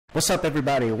What's up,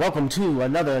 everybody? Welcome to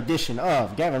another edition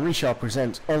of Gavin Richard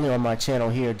Presents, only on my channel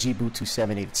here,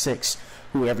 GBoo2786.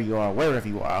 Whoever you are, wherever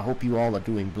you are, I hope you all are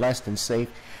doing blessed and safe.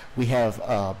 We have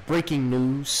breaking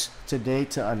news today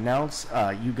to announce.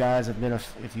 You guys have been,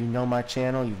 if you know my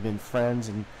channel, you've been friends,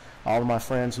 and all of my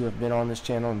friends who have been on this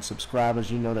channel and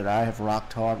subscribers, you know that I have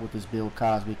rocked hard with this Bill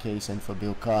Cosby case and for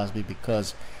Bill Cosby,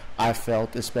 because I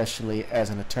felt, especially as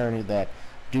an attorney, that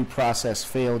due process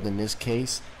failed in this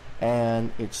case.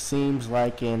 And it seems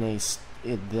like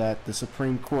that the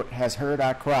Supreme Court has heard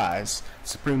our cries. The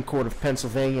Supreme Court of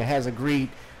Pennsylvania has agreed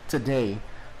today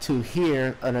to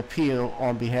hear an appeal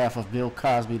on behalf of Bill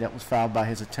Cosby that was filed by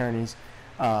his attorneys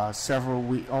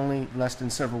only less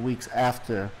than several weeks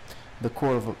after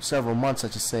several months, I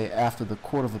should say, after the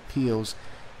Court of Appeals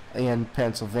in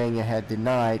Pennsylvania had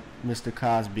denied Mr.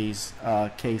 Cosby's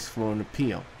case for an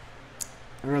appeal.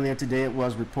 Earlier today, it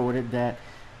was reported that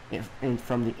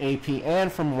from the AP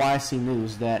and from YC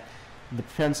News that the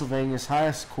Pennsylvania's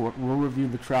highest court will review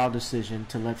the trial decision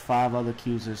to let 5 other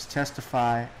accusers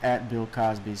testify at Bill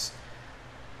Cosby's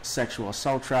sexual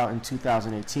assault trial in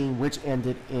 2018, which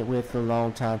ended with the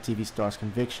longtime TV star's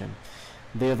conviction.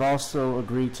 They have also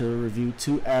agreed to review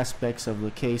 2 aspects of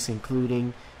the case,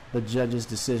 including the judge's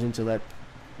decision to let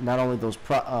not only those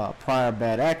prior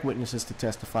bad act witnesses to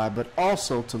testify, but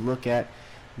also to look at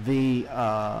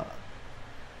the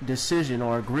decision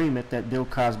or agreement that Bill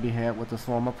Cosby had with the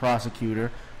former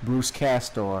prosecutor, Bruce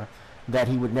Castor, that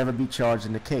he would never be charged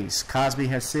in the case. Cosby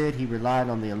has said he relied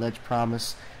on the alleged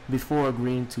promise before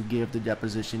agreeing to give the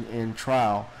deposition in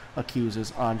trial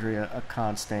accusers Andrea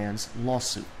Constand's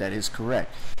lawsuit. That is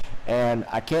correct. And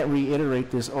I can't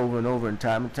reiterate this over and over and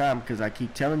time because I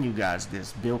keep telling you guys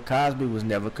this. Bill Cosby was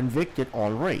never convicted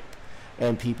on rape.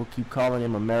 And people keep calling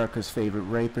him America's favorite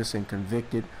rapist and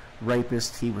convicted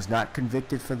rapist. He was not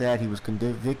convicted for that. He was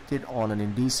convicted on an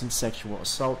indecent sexual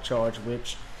assault charge,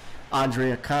 which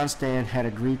Andrea Constand had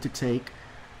agreed to take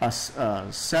a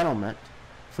settlement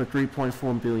for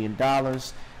 $3.4 billion.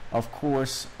 Of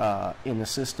course, in the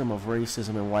system of racism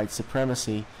and white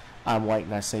supremacy, I'm white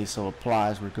and I say so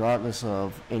applies. Regardless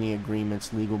of any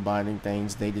agreements, legal binding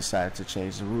things, they decided to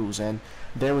change the rules. And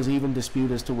there was even dispute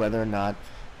as to whether or not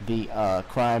the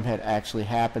crime had actually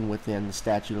happened within the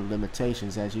statute of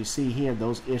limitations. As you see here,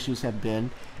 those issues have been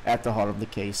at the heart of the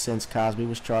case since Cosby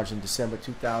was charged in December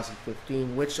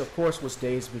 2015, which of course was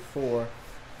days before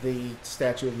the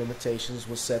statute of limitations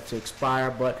was set to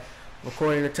expire. But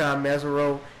according to Tom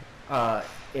Mesereau,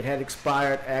 it had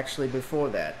expired actually before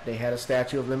that. They had a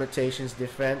statute of limitations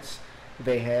defense.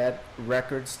 They had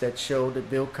records that showed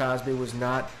that Bill Cosby was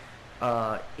not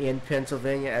in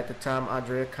Pennsylvania at the time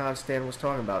Andrea Constand was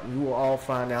talking about. You will all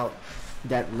find out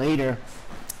that later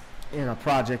in a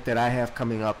project that I have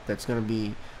coming up that's going to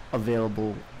be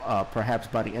available perhaps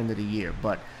by the end of the year,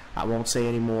 but I won't say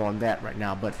any more on that right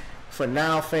now. But for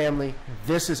now, family,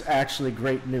 this is actually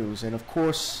great news. And of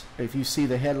course, if you see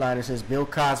the headline, it says Bill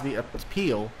Cosby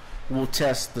appeal will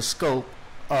test the scope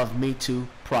of Me Too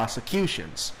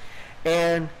prosecutions.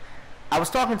 And I was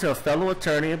talking to a fellow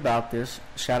attorney about this.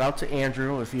 Shout out to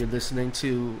Andrew if you're listening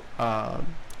to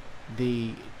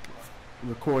the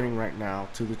recording right now,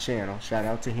 to the channel. Shout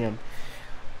out to him.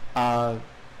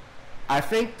 I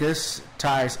think this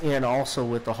ties in also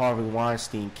with the Harvey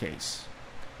Weinstein case,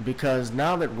 because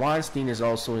now that Weinstein is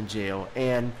also in jail,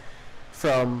 and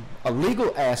from a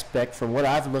legal aspect, from what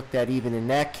I've looked at, even in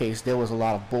that case, there was a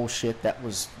lot of bullshit that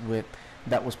was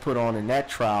put on in that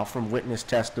trial from witness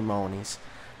testimonies.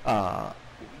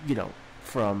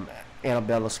 From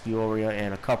Annabella Sciorra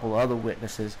and a couple other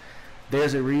witnesses.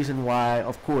 There's a reason why,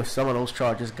 of course, some of those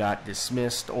charges got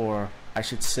dismissed, or I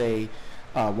should say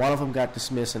one of them got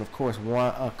dismissed, and of course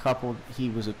a couple he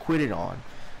was acquitted on.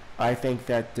 I think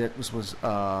that was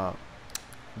the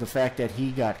fact that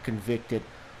he got convicted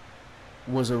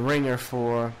was a ringer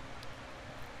for,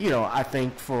 I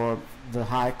think for the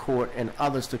high court and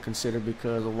others to consider,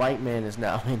 because a white man is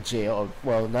now in jail.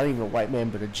 Well, not even a white man,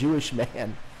 but a Jewish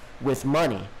man with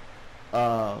money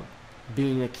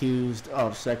being accused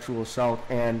of sexual assault,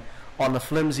 and on the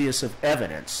flimsiest of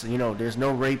evidence. There's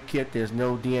no rape kit, there's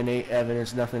no DNA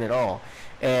evidence, nothing at all.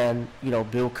 And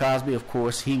Bill Cosby, of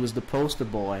course, he was the poster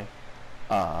boy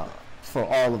for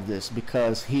all of this,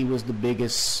 because he was the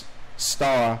biggest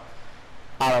star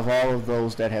out of all of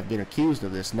those that have been accused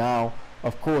of this. Now,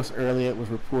 of course, earlier it was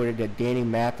reported that Danny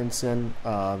Matheson,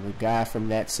 the guy from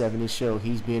That 70s Show,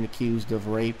 he's being accused of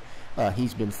rape.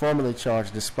 He's been formally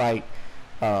charged, despite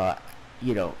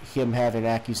him having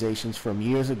accusations from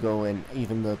years ago, and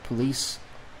even the police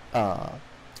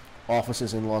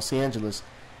officers in Los Angeles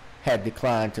had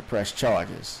declined to press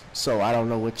charges. So I don't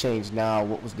know what changed now,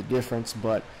 what was the difference,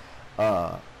 but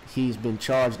he's been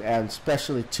charged, and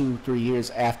especially 2-3 years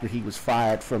after he was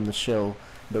fired from the show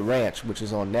The Ranch, which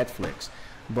is on Netflix.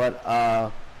 But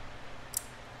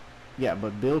yeah,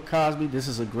 but Bill Cosby, this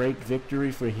is a great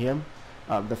victory for him.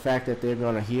 The fact that they're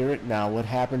going to hear it now, what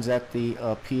happens at the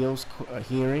appeals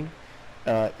hearing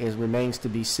remains to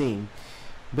be seen.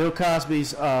 Bill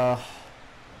Cosby's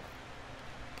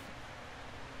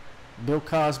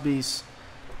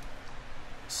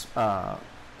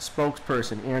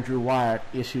spokesperson Andrew Wyatt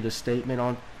issued a statement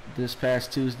on this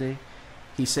past Tuesday.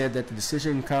 He said that the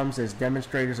decision comes as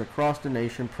demonstrators across the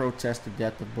nation protest the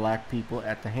death of black people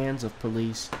at the hands of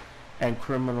police and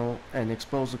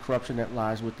expose the corruption that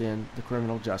lies within the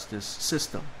criminal justice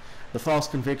system. The false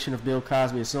conviction of Bill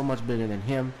Cosby is so much bigger than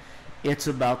him. It's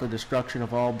about the destruction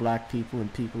of all black people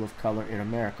and people of color in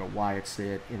America, Wyatt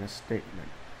said in a statement.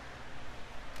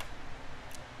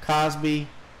 Cosby,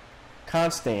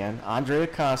 Andrea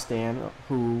Constant,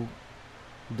 who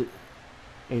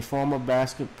a former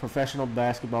professional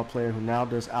basketball player who now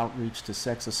does outreach to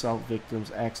sex assault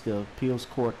victims, asked the appeals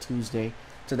court Tuesday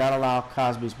to not allow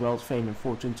Cosby's wealth, fame, and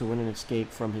fortune to win an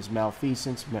escape from his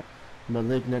malfeasance,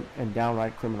 malignant, and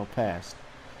downright criminal past.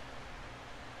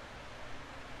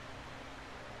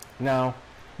 Now,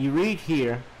 you read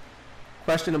here,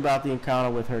 question about the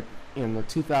encounter with her in the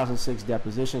 2006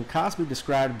 deposition. Cosby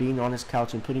described being on his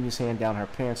couch and putting his hand down her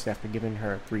pants after giving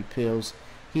her 3 pills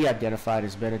he identified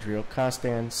as Benadryl.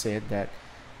 Constant said that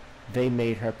they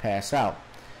made her pass out.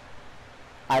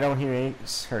 I don't hear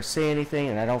her say anything,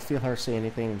 and I don't feel her say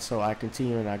anything, and so I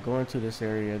continue, and I go into this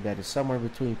area that is somewhere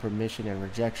between permission and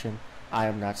rejection. I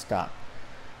am not stopped.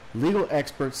 Legal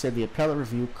experts said the appellate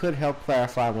review could help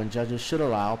clarify when judges should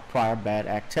allow prior bad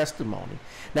act testimony.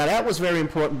 Now that was very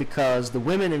important because the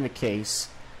women in the case,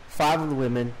 5 of the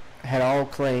women had all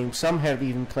claimed, some have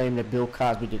even claimed that Bill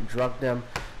Cosby didn't drug them.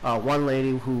 One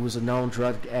lady who was a known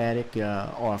drug addict,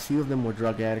 or a few of them were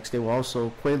drug addicts. They were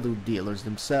also Quaalude dealers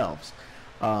themselves.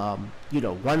 You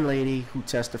know, one lady who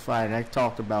testified, and I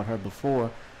talked about her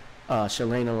before,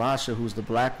 Shalane Elisha, who's the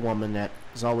black woman that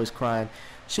is always crying.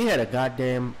 She had a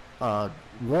goddamn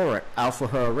warrant out for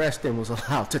her arrest and was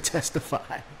allowed to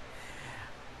testify.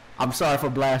 I'm sorry for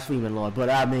blaspheming, Lord, but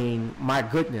I mean, my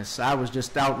goodness, I was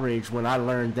just outraged when I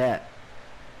learned that.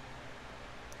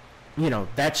 You know,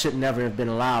 that should never have been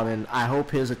allowed, and I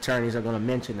hope his attorneys are going to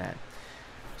mention that.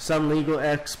 Some legal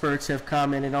experts have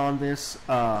commented on this.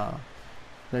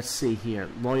 Let's see here.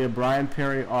 Lawyer Brian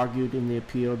Perry argued in the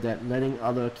appeal that letting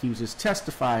other accusers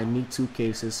testify in Me Too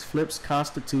cases flips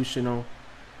constitutional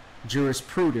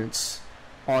jurisprudence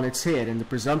on its head, and the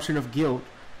presumption of guilt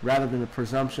rather than the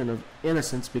presumption of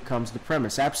innocence becomes the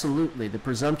premise. Absolutely, the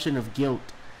presumption of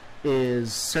guilt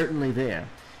is certainly there.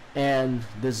 And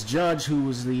this judge, who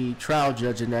was the trial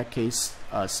judge in that case,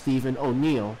 Stephen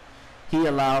O'Neill, he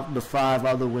allowed the 5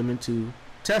 other women to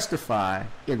testify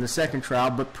in the second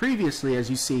trial, but previously, as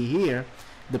you see here,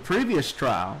 the previous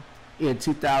trial in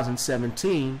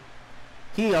 2017,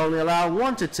 he only allowed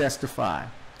 1 to testify.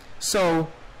 So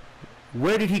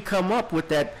where did he come up with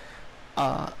that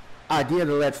idea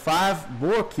to let 5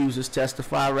 more accusers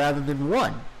testify rather than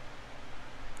 1?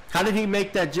 How did he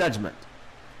make that judgment?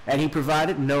 And he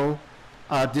provided no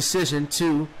decision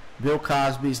to Bill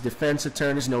Cosby's defense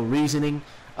attorneys, no reasoning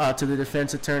to the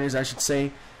defense attorneys, I should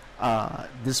say.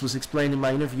 This was explained in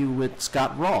my interview with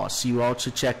Scott Ross. You all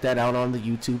should check that out on the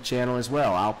YouTube channel as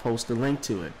well. I'll post a link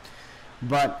to it.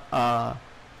 But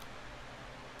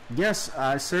yes,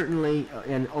 I certainly,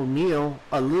 and O'Neill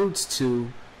alludes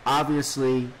to,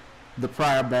 obviously, the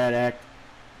prior bad act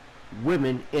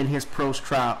women in his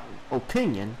post-trial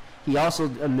opinion. He also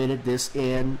admitted this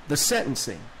in the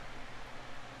sentencing.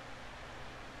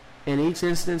 In each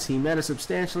instance, he met a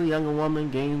substantially younger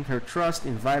woman, gained her trust,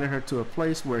 invited her to a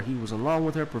place where he was alone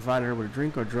with her, provided her with a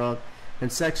drink or drug,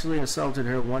 and sexually assaulted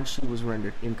her once she was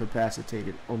rendered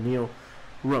incapacitated, O'Neill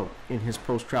wrote in his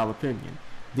post-trial opinion.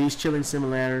 These chilling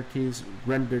similarities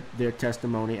rendered their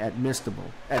testimony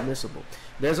admissible.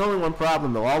 There's only one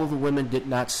problem, though. All of the women did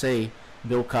not say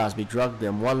Bill Cosby drugged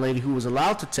them. One lady who was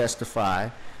allowed to testify,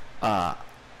 her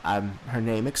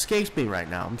name escapes me right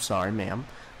now. I'm sorry, ma'am.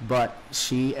 But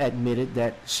she admitted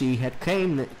that she had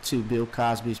came to Bill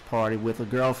Cosby's party with a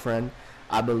girlfriend,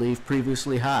 I believe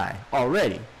previously high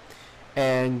already,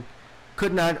 and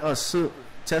could not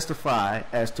testify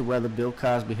as to whether Bill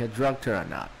Cosby had drugged her or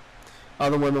not.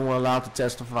 Other women were allowed to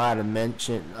testify. To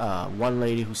mention one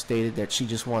lady who stated that she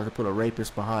just wanted to put a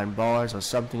rapist behind bars or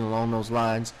something along those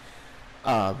lines,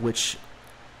 which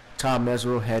Tom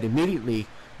Mesereau had immediately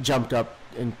jumped up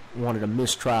and wanted a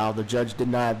mistrial. The judge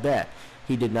denied that.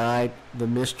 He denied the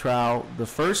mistrial the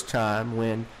first time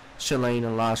when Shalane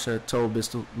and Lasha told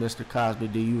Mr. Cosby,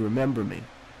 "Do you remember me?"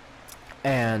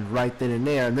 And right then and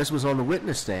there, and this was on the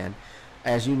witness stand.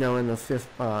 As you know, in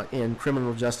the in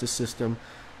criminal justice system,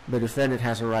 the defendant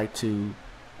has a right to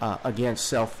against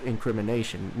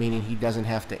self-incrimination, meaning he doesn't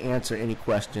have to answer any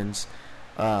questions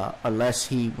unless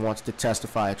he wants to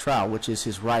testify at trial, which is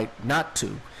his right not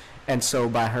to. And so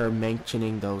by her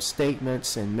mentioning those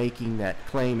statements and making that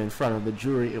claim in front of the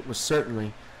jury, it was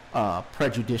certainly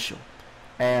prejudicial.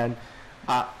 And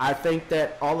I think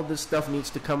that all of this stuff needs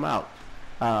to come out.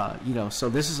 You know, so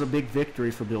this is a big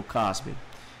victory for Bill Cosby.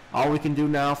 All we can do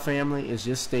now, family, is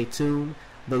just stay tuned.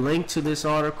 The link to this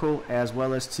article, as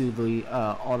well as to the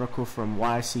article from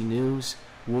YC News,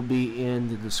 will be in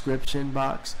the description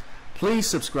box. Please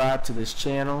subscribe to this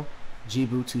channel,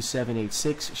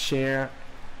 GBoo2786.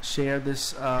 Share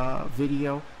this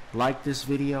video, like this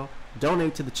video,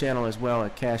 donate to the channel as well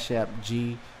at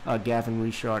CASHAPP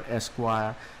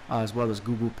GavinRichardEsq, as well as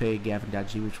Google Pay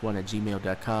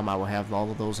Gavin.grich1@gmail.com. I will have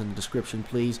all of those in the description,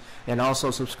 please, and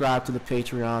also subscribe to the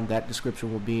Patreon. That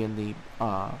description will be in the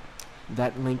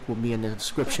that link will be in the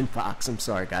description box. I'm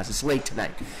sorry, guys, it's late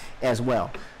tonight as well.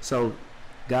 So,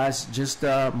 guys, just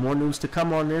more news to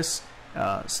come on this.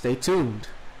 Stay tuned.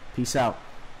 Peace out.